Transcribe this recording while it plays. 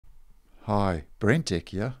Hi, BrenTech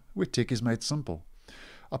here, where tech is made simple.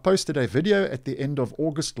 I posted a video at the end of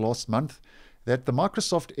August last month that the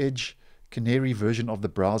Microsoft Edge Canary version of the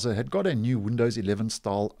browser had got a new Windows 11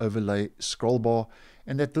 style overlay scroll bar,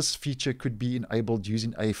 and that this feature could be enabled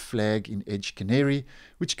using a flag in Edge Canary,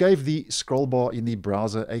 which gave the scroll bar in the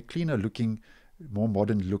browser a cleaner looking, more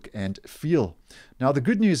modern look and feel. Now the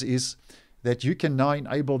good news is that you can now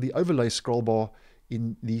enable the overlay scroll bar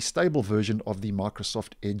in the stable version of the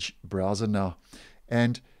Microsoft Edge browser now.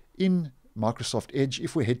 And in Microsoft Edge,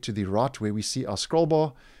 if we head to the right where we see our scroll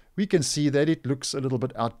bar, we can see that it looks a little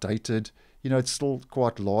bit outdated. You know, it's still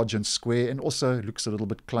quite large and square, and also looks a little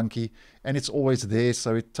bit clunky, and it's always there,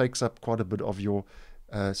 so it takes up quite a bit of your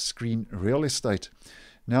screen real estate.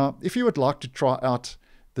 Now, if you would like to try out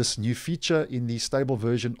this new feature in the stable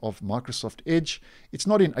version of Microsoft Edge, it's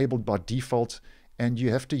not enabled by default, and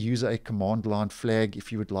you have to use a command line flag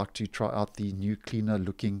if you would like to try out the new cleaner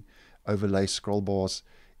looking overlay scroll bars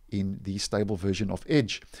in the stable version of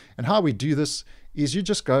Edge. And how we do this is you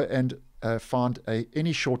just go and find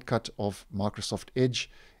any shortcut of Microsoft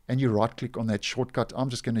Edge, and you right click on that shortcut. I'm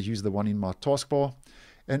just going to use the one in my taskbar,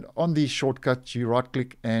 and on the shortcut you right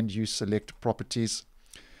click and you select properties,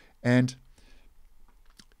 and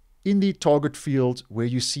in the target field where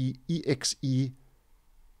you see EXE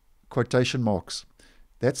quotation marks,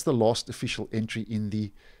 that's the last official entry in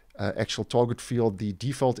the actual target field, the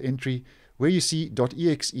default entry. Where you see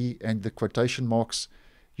 .exe and the quotation marks,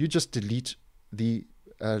 you just delete the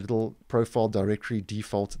little profile directory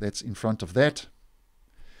default that's in front of that.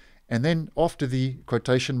 And then after the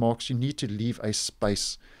quotation marks, you need to leave a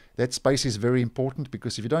space. That space is very important,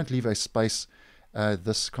 because if you don't leave a space,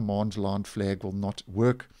 this command line flag will not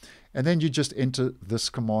work. And then you just enter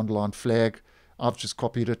this command line flag. I've just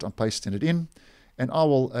copied it, I'm pasting it in, and I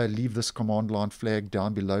will leave this command line flag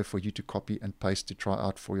down below for you to copy and paste to try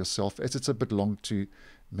out for yourself, as it's a bit long to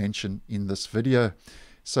mention in this video.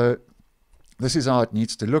 So this is how it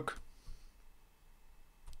needs to look.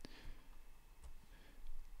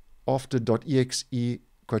 After .exe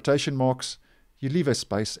quotation marks, you leave a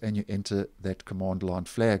space and you enter that command line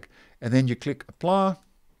flag, and then you click apply.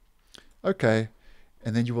 Okay.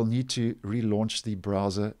 And then you will need to relaunch the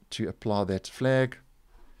browser to apply that flag.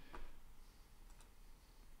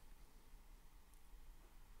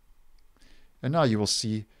 And now you will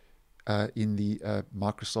see in the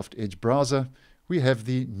Microsoft Edge browser, we have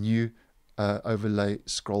the new overlay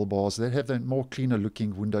scroll bars that have a more cleaner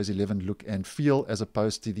looking Windows 11 look and feel, as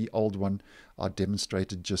opposed to the old one I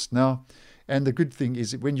demonstrated just now. And the good thing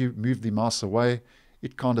is that when you move the mouse away,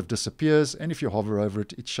 it kind of disappears, and if you hover over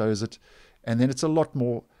it, it shows it. And then it's a lot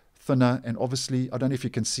more thinner, and obviously, I don't know if you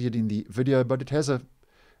can see it in the video, but it has a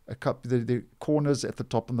cup. The corners at the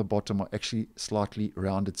top and the bottom are actually slightly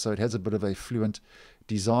rounded, so it has a bit of a fluent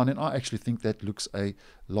design, and I actually think that looks a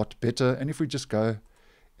lot better. And if we just go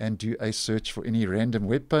and do a search for any random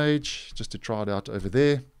web page, just to try it out over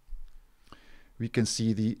there, we can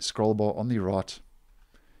see the scroll bar on the right.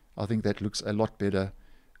 I think that looks a lot better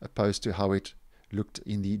opposed to how it looked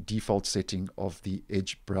in the default setting of the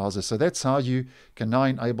Edge browser. So that's how you can now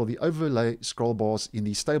enable the overlay scroll bars in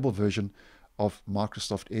the stable version of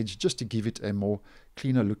Microsoft Edge, just to give it a more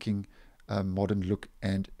cleaner looking, modern look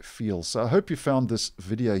and feel. So I hope you found this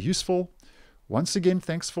video useful. Once again,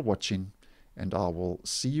 thanks for watching, and I will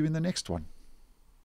see you in the next one.